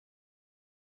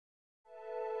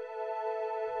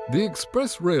The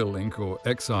Express Rail Link, or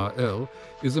XRL,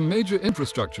 is a major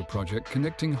infrastructure project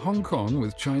connecting Hong Kong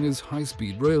with China's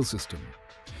high-speed rail system.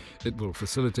 It will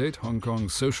facilitate Hong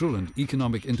Kong's social and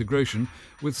economic integration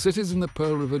with cities in the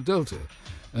Pearl River Delta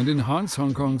and enhance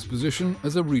Hong Kong's position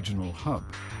as a regional hub.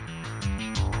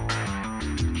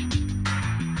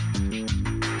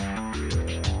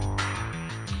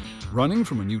 Running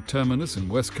from a new terminus in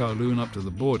West Kowloon up to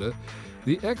the border,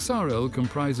 the XRL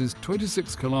comprises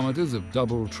 26 kilometers of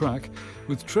double track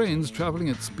with trains traveling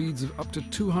at speeds of up to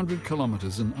 200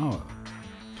 kilometers an hour.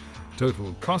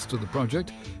 Total cost of the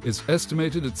project is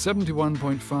estimated at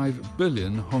 71.5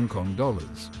 billion Hong Kong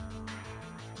dollars.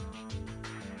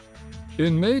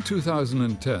 In May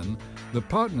 2010, the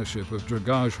partnership of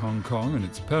Dragages Hong Kong and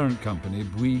its parent company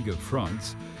Bouygues of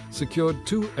France secured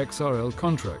two XRL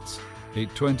contracts,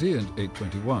 820 and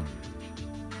 821.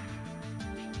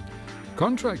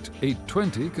 Contract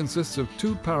 820 consists of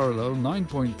two parallel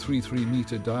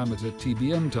 9.33-metre diameter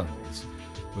TBM tunnels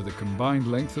with a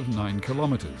combined length of 9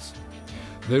 kilometres.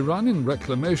 They run in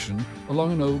reclamation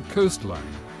along an old coastline,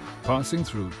 passing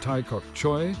through Tai Kok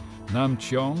Choi, Nam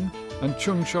Cheong and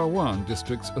Chung Sha Wan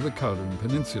districts of the Kowloon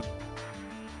Peninsula.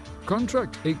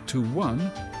 Contract 821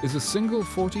 is a single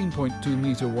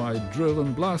 14.2-metre wide drill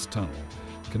and blast tunnel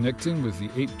connecting with the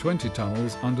 820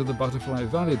 tunnels under the Butterfly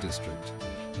Valley district,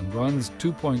 and runs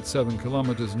 2.7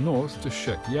 kilometers north to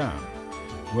Shek Yam,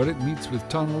 where it meets with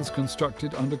tunnels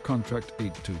constructed under Contract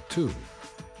 822.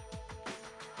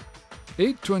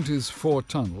 820's 4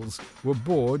 tunnels were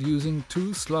bored using two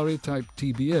slurry-type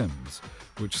TBMs,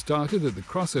 which started at the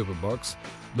crossover box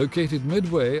located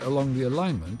midway along the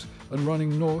alignment and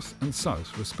running north and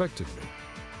south respectively.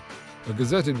 A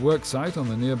gazetted worksite on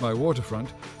the nearby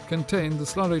waterfront contained the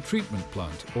slurry treatment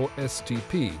plant, or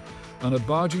STP, and a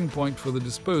barging point for the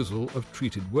disposal of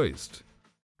treated waste.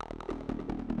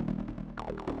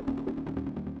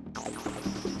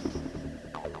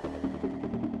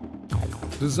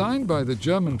 Designed by the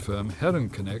German firm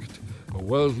Herrenknecht, a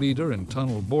world leader in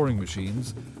tunnel boring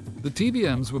machines, the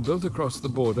TBMs were built across the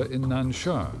border in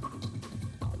Nansha.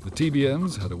 The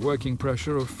TBMs had a working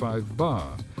pressure of 5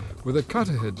 bar, with a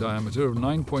cutterhead diameter of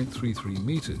 9.33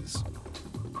 meters.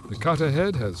 The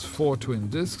cutterhead has 4 twin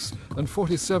discs and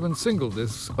 47 single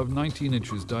discs of 19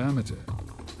 inches diameter.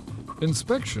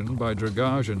 Inspection by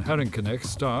Dragages and Herrenknecht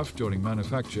staff during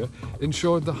manufacture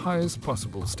ensured the highest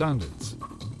possible standards.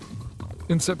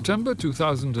 In September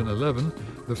 2011,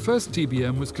 the first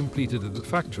TBM was completed at the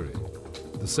factory,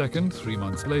 the second 3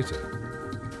 months later.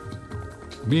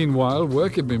 Meanwhile,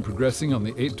 work had been progressing on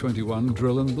the 821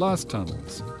 drill and blast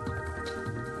tunnels.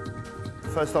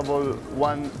 First of all,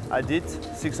 one adit,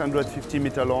 650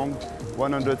 meter long,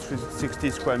 160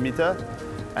 square meter,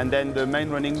 and then the main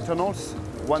running tunnels,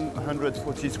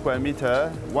 140 square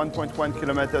meter, 1.1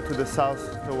 kilometer to the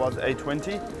south towards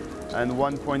 820, and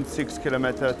 1.6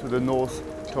 kilometer to the north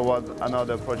towards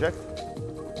another project.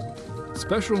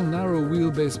 Special narrow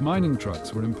wheelbase mining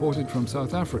trucks were imported from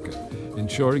South Africa,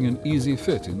 ensuring an easy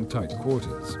fit in tight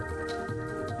quarters.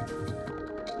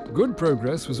 Good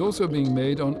progress was also being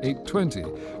made on 820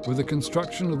 with the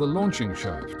construction of the launching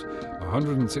shaft,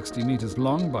 160 meters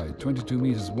long by 22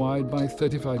 meters wide by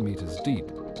 35 meters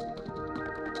deep.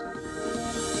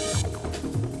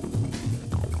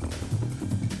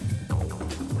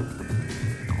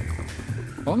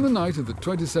 On the night of the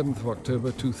 27th of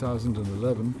October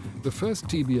 2011, the first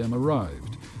TBM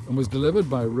arrived and was delivered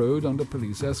by road under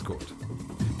police escort.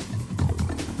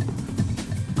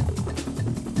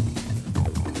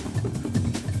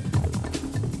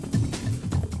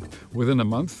 Within a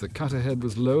month, the cutterhead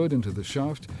was lowered into the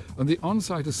shaft and the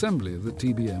on-site assembly of the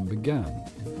TBM began.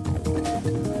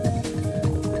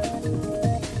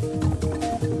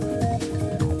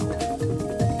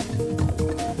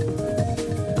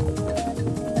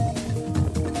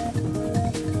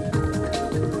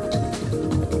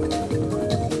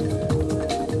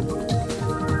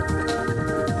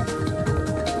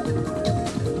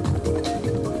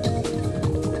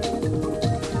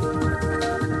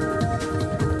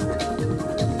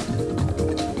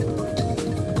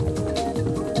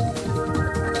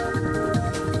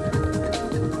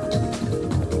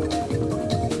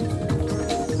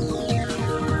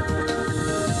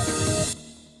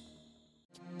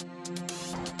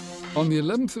 On the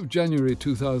 11th of January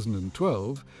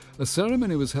 2012, a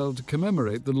ceremony was held to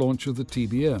commemorate the launch of the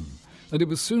TBM, and it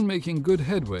was soon making good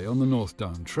headway on the North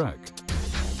Down track.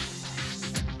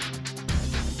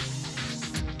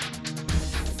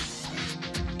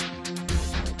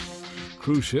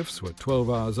 Crew shifts were 12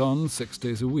 hours on, 6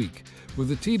 days a week, with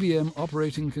the TBM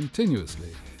operating continuously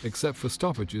except for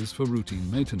stoppages for routine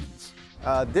maintenance.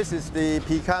 This is the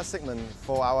precast segment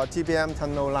for our TBM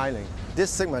tunnel lining. This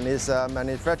segment is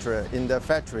manufactured in the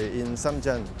factory in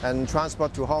Shenzhen and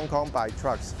transported to Hong Kong by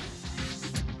trucks.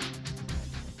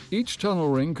 Each tunnel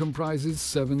ring comprises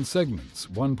 7 segments,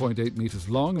 1.8 meters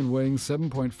long and weighing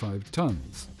 7.5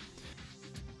 tons.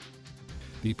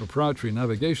 The proprietary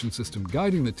navigation system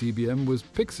guiding the TBM was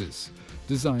Pixis,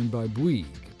 designed by Bouygues.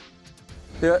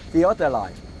 The other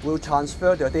line will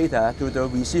transfer the data to the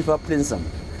receiver Princeton.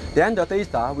 Then the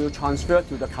data will transfer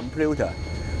to the computer.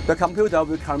 The computer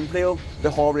will compute the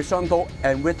horizontal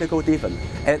and vertical difference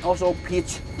and also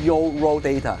pitch roll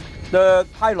data. The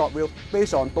pilot will,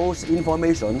 based on those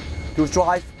information, to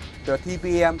drive the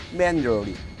TBM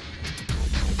manually.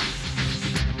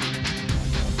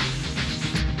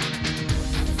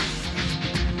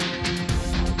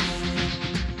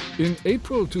 In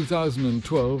April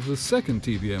 2012, the second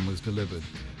TBM was delivered,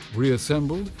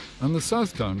 reassembled, and the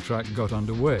Southtown track got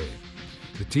underway,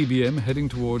 the TBM heading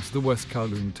towards the West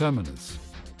Kowloon terminus.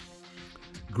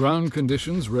 Ground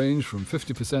conditions range from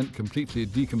 50% completely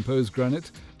decomposed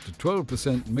granite to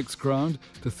 12% mixed ground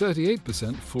to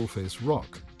 38% full-face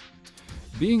rock.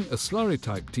 Being a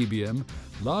slurry-type TBM,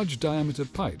 large diameter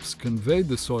pipes conveyed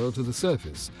the soil to the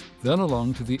surface, then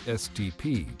along to the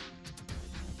STP.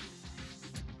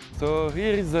 So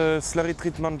here is the slurry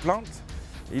treatment plant.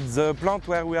 It's a plant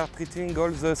where we are treating all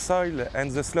the soil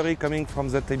and the slurry coming from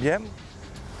the TBM.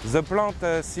 The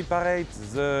plant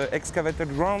separates the excavated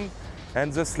ground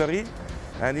and the slurry,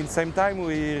 and in the same time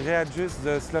we readjust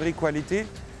the slurry quality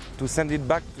to send it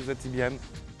back to the TBM.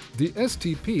 The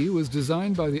STP was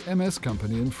designed by the MS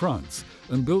company in France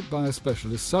and built by a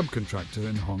specialist subcontractor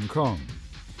in Hong Kong.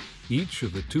 Each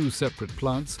of the 2 separate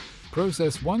plants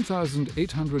process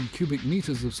 1,800 cubic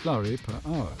meters of slurry per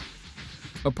hour.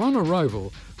 Upon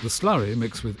arrival, the slurry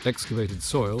mixed with excavated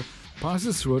soil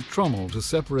passes through a trommel to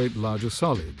separate larger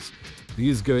solids,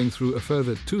 these going through a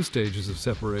further 2 stages of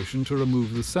separation to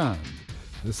remove the sand,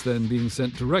 this then being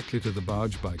sent directly to the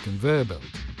barge by conveyor belt.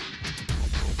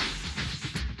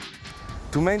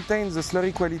 To maintain the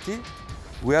slurry quality,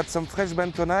 we add some fresh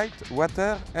bentonite,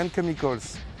 water and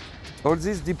chemicals. All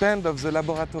this depends on the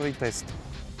laboratory test.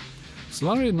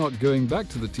 Slurry not going back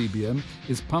to the TBM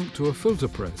is pumped to a filter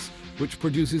press, which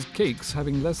produces cakes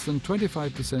having less than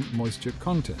 25% moisture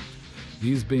content,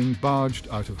 these being barged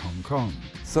out of Hong Kong.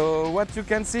 So what you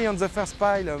can see on the first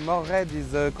pile, more red,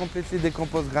 is completely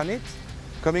decomposed granite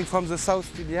coming from the south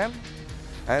TBM.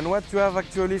 And what you have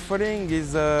actually falling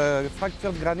is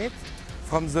fractured granite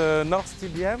from the north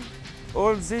TBM.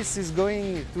 All this is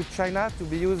going to China to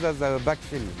be used as a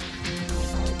backfill.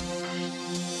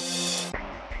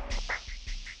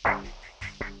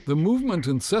 The movement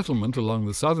and settlement along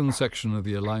the southern section of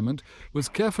the alignment was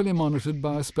carefully monitored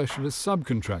by a specialist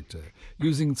subcontractor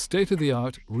using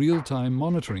state-of-the-art real-time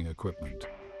monitoring equipment.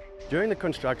 During the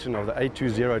construction of the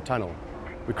 820 tunnel,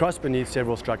 we crossed beneath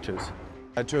several structures.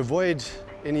 To avoid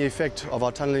any effect of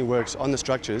our tunneling works on the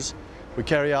structures, we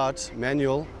carry out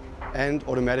manual and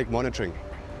automatic monitoring.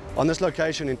 On this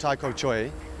location in Tai Kok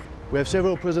Choi, we have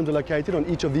several prisms located on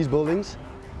each of these buildings,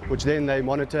 which then they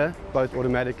monitor both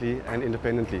automatically and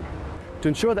independently. To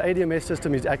ensure the ADMS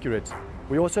system is accurate,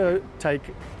 we also take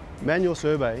manual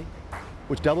survey,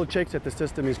 which double checks that the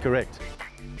system is correct.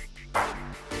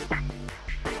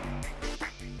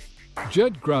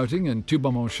 Jet grouting and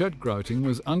tuba-manchette grouting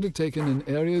was undertaken in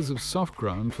areas of soft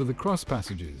ground for the cross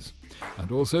passages,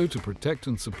 and also to protect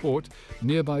and support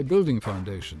nearby building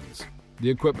foundations, the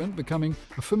equipment becoming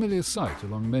a familiar sight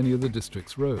along many of the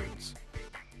district's roads.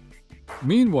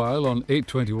 Meanwhile, on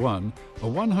 821, a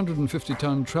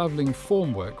 150-ton travelling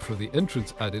formwork for the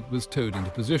entrance adit was towed into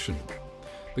position.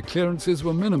 The clearances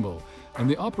were minimal, and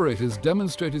the operators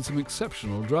demonstrated some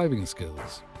exceptional driving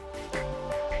skills.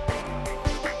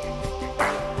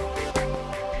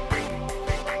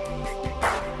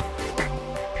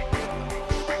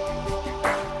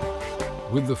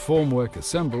 With the formwork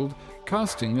assembled,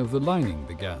 casting of the lining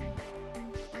began.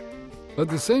 At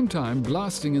the same time,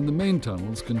 blasting in the main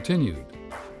tunnels continued.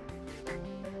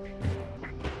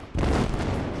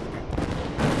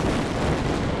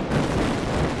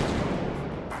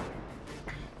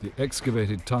 The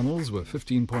excavated tunnels were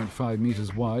 15.5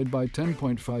 meters wide by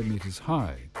 10.5 meters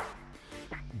high.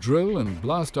 Drill and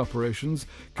blast operations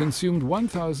consumed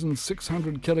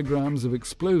 1,600 kilograms of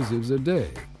explosives a day,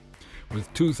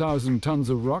 with 2,000 tons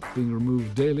of rock being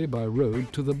removed daily by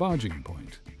road to the barging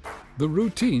point. The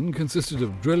routine consisted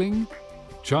of drilling,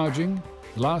 charging,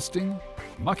 blasting,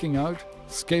 mucking out,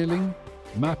 scaling,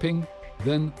 mapping,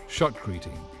 then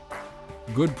shotcreting.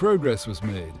 Good progress was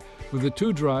made, with the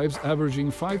two drives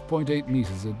averaging 5.8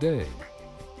 meters a day.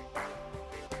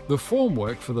 The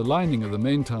formwork for the lining of the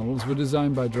main tunnels were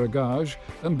designed by Dragages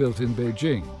and built in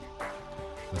Beijing.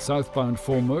 The southbound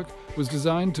formwork was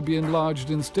designed to be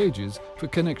enlarged in stages for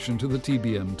connection to the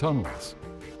TBM tunnels.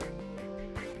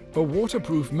 A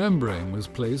waterproof membrane was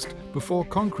placed before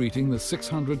concreting the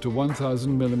 600 to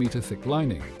 1,000 millimeter thick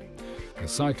lining. A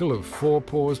cycle of 4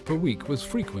 pours per week was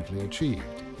frequently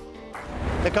achieved.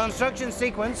 The construction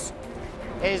sequence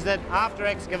is that after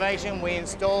excavation we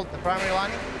installed the primary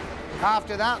lining.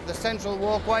 After that, the central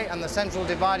walkway and the central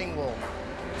dividing wall,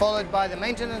 followed by the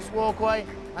maintenance walkway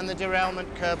and the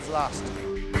derailment curbs last.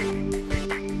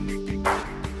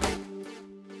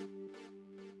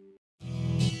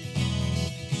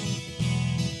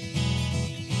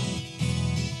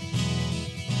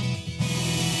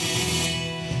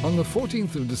 On the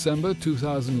 14th of December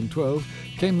 2012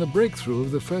 came the breakthrough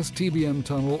of the first TBM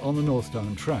tunnel on the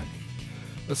northbound track.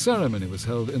 A ceremony was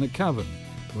held in a cavern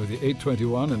where the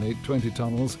 821 and 820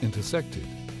 tunnels intersected.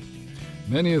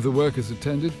 Many of the workers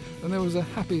attended and there was a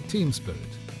happy team spirit.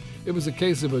 It was a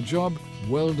case of a job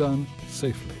well done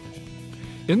safely.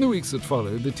 In the weeks that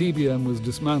followed, the TBM was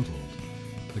dismantled.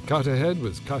 The cutter head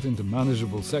was cut into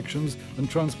manageable sections and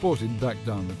transported back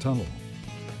down the tunnel.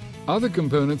 Other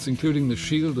components, including the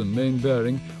shield and main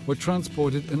bearing, were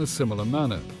transported in a similar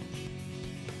manner.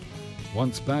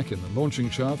 Once back in the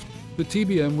launching shaft, the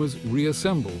TBM was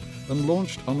reassembled and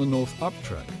launched on the north up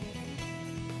track.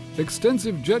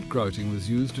 Extensive jet grouting was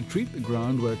used to treat the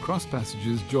ground where cross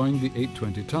passages joined the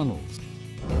 820 tunnels.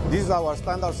 This is our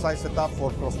standard size setup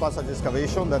for cross-passage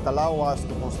excavation that allow us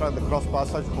to construct the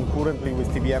cross-passage concurrently with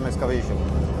TBM excavation.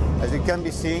 As it can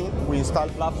be seen, we install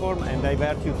platform and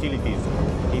divert utilities.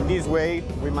 In this way,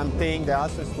 we maintain the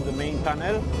access to the main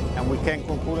tunnel and we can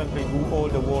concurrently do all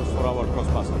the works for our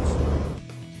cross-passages.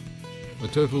 A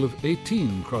total of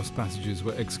 18 cross passages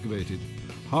were excavated,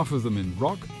 half of them in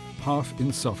rock, half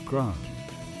in soft ground.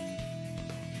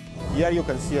 Here you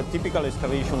can see a typical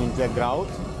excavation in jet grout.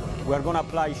 We are going to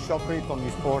apply shotcrete on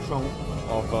this portion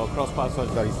of cross passage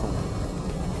very soon.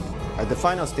 At the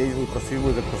final stage, we proceed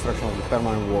with the construction of the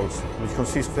permanent walls, which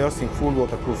consists first in full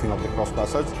waterproofing of the cross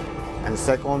passage, and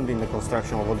second in the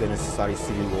construction of all the necessary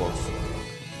civil walls.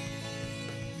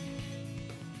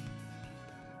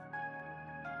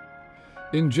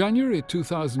 In January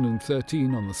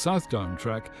 2013, on the southbound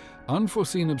track,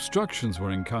 unforeseen obstructions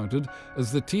were encountered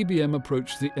as the TBM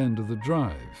approached the end of the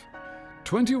drive.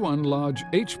 21 large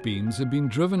H-beams had been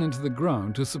driven into the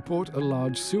ground to support a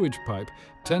large sewage pipe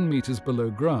 10 meters below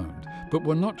ground, but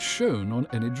were not shown on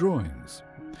any drawings.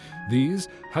 These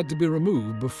had to be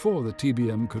removed before the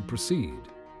TBM could proceed.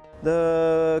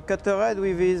 The cutter head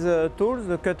with his tools,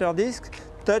 the cutter disc,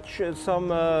 touch some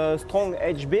strong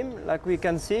H-beam, like we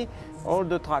can see, all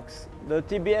the tracks. The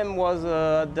TBM was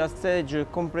at that stage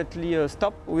completely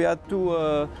stopped. We had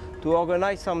to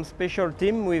organize some special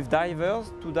team with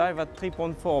divers to dive at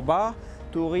 3.4 bar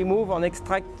to remove and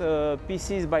extract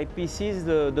pieces by pieces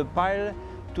the pile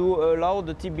to allow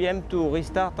the TBM to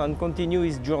restart and continue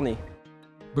its journey.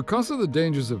 Because of the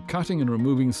dangers of cutting and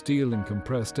removing steel in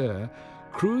compressed air,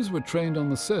 crews were trained on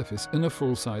the surface in a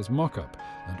full-size mock-up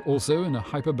and also in a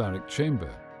hyperbaric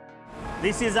chamber.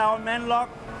 This is our main lock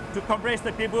to compress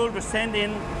the people to send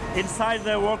inside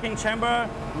the working chamber,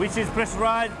 which is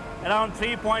pressurized around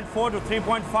 3.4 to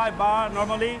 3.5 bar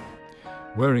normally.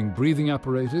 Wearing breathing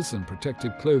apparatus and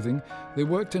protective clothing, they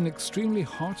worked in extremely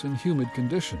hot and humid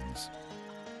conditions.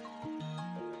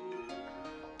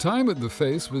 Time at the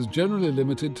face was generally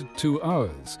limited to 2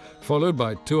 hours, followed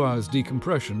by 2 hours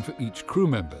decompression for each crew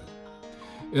member.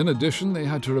 In addition, they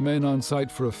had to remain on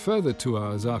site for a further 2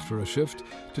 hours after a shift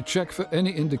to check for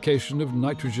any indication of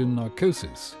nitrogen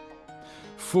narcosis.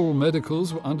 Full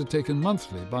medicals were undertaken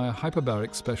monthly by a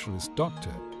hyperbaric specialist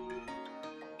doctor.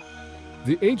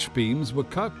 The H-beams were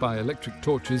cut by electric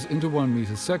torches into 1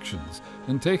 meter sections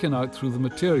and taken out through the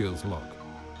materials lock.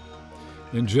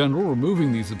 In general,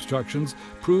 removing these obstructions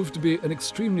proved to be an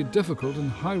extremely difficult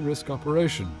and high-risk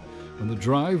operation, and the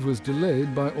drive was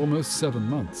delayed by almost 7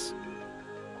 months.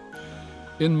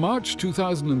 In March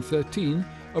 2013,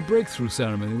 a breakthrough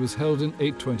ceremony was held in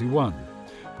 821,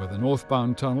 where the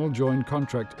northbound tunnel joined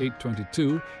contract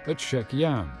 822 at Shek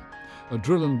Yam, a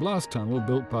drill and blast tunnel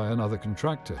built by another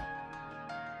contractor.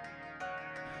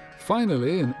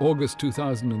 Finally, in August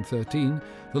 2013,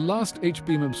 the last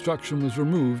H-beam obstruction was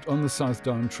removed on the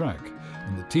southbound track,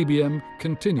 and the TBM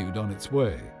continued on its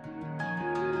way.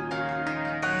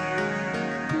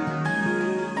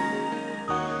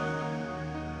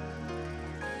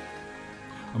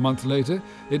 A month later,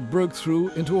 it broke through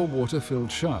into a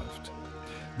water-filled shaft.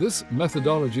 This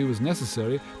methodology was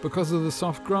necessary because of the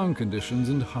soft ground conditions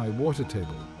and high water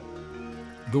table.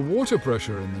 The water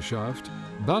pressure in the shaft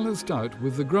balanced out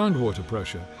with the groundwater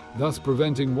pressure, thus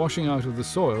preventing washing out of the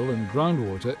soil and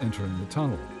groundwater entering the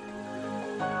tunnel.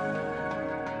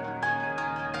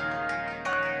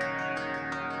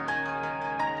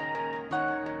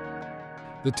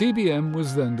 The TBM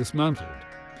was then dismantled.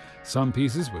 Some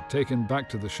pieces were taken back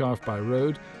to the shaft by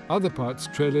road, other parts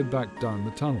trailered back down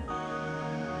the tunnel.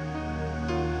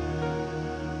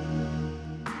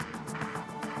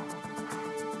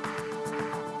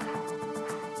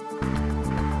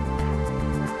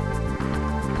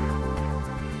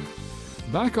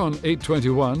 Back on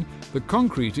 821, the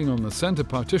concreting on the centre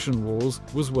partition walls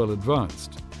was well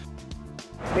advanced.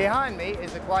 Behind me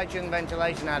is the Kwaichung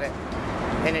ventilation adit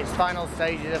in its final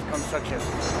stages of construction.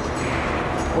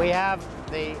 We have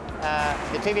the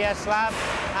TBS slab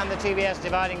and the TBS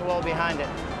dividing wall behind it.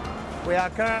 We are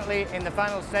currently in the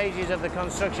final stages of the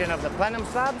construction of the plenum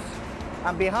slabs,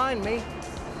 and behind me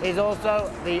is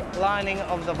also the lining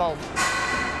of the vault.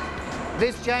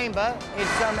 This chamber is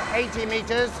some 80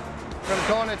 metres from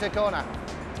corner to corner,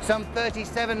 some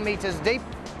 37 metres deep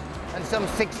and some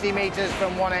 60 metres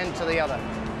from one end to the other.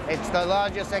 It's the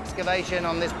largest excavation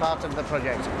on this part of the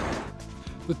project.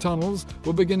 The tunnels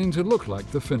were beginning to look like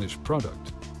the finished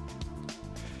product.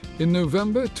 In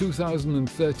November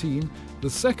 2013, the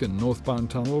second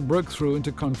northbound tunnel broke through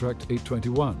into contract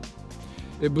 821.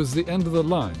 It was the end of the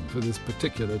line for this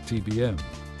particular TBM.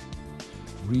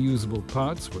 Reusable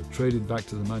parts were traded back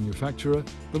to the manufacturer,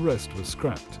 the rest was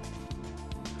scrapped.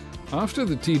 After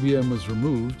the TBM was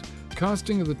removed,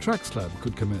 casting of the track slab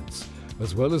could commence,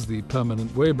 as well as the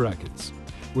permanent way brackets,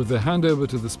 with the handover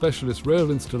to the specialist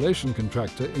rail installation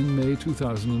contractor in May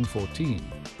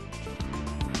 2014.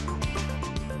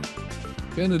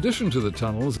 In addition to the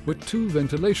tunnels were two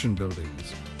ventilation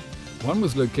buildings. One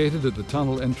was located at the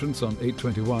tunnel entrance on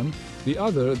 821, the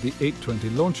other at the 820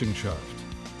 launching shaft.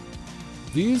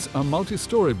 These are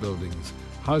multi-storey buildings,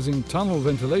 housing tunnel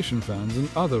ventilation fans and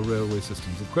other railway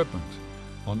systems equipment.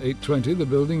 On 820, the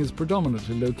building is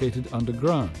predominantly located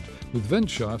underground, with vent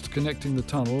shafts connecting the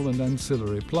tunnel and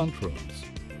ancillary plant rooms.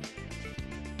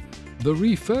 The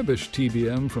refurbished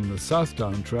TBM from the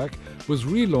southbound track was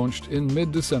relaunched in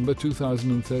mid-December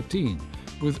 2013,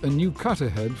 with a new cutter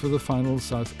head for the final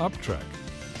south up track.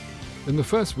 In the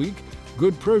first week,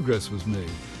 good progress was made,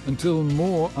 until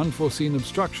more unforeseen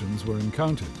obstructions were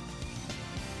encountered.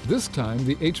 This time,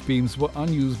 the H-beams were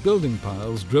unused building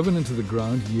piles driven into the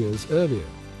ground years earlier.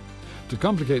 To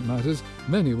complicate matters,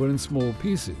 many were in small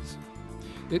pieces.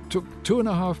 It took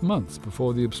 2.5 months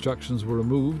before the obstructions were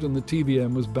removed and the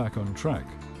TBM was back on track.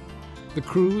 The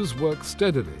crews worked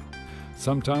steadily,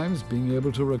 sometimes being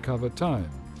able to recover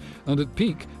time, and at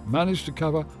peak managed to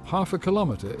cover half a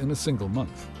kilometre in a single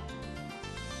month.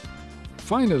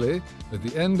 Finally, at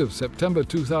the end of September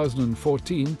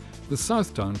 2014, the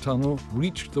Southtown Tunnel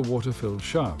reached the water-filled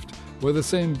shaft, where the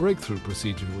same breakthrough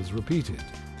procedure was repeated.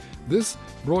 This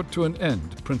brought to an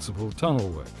end principal tunnel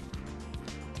work.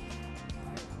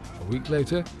 A week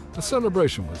later, a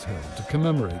celebration was held to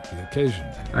commemorate the occasion.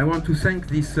 I want to thank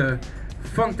this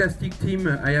fantastic team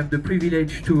I have the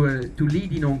privilege to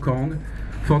lead in Hong Kong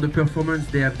for the performance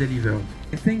they have delivered.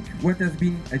 I think what has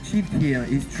been achieved here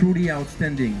is truly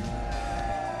outstanding.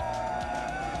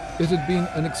 It had been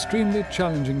an extremely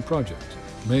challenging project,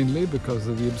 mainly because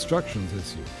of the obstructions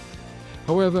issue.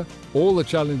 However, all the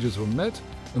challenges were met,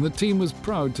 and the team was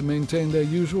proud to maintain their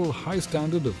usual high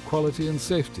standard of quality and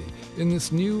safety in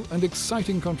this new and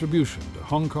exciting contribution to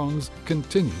Hong Kong's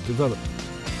continued development.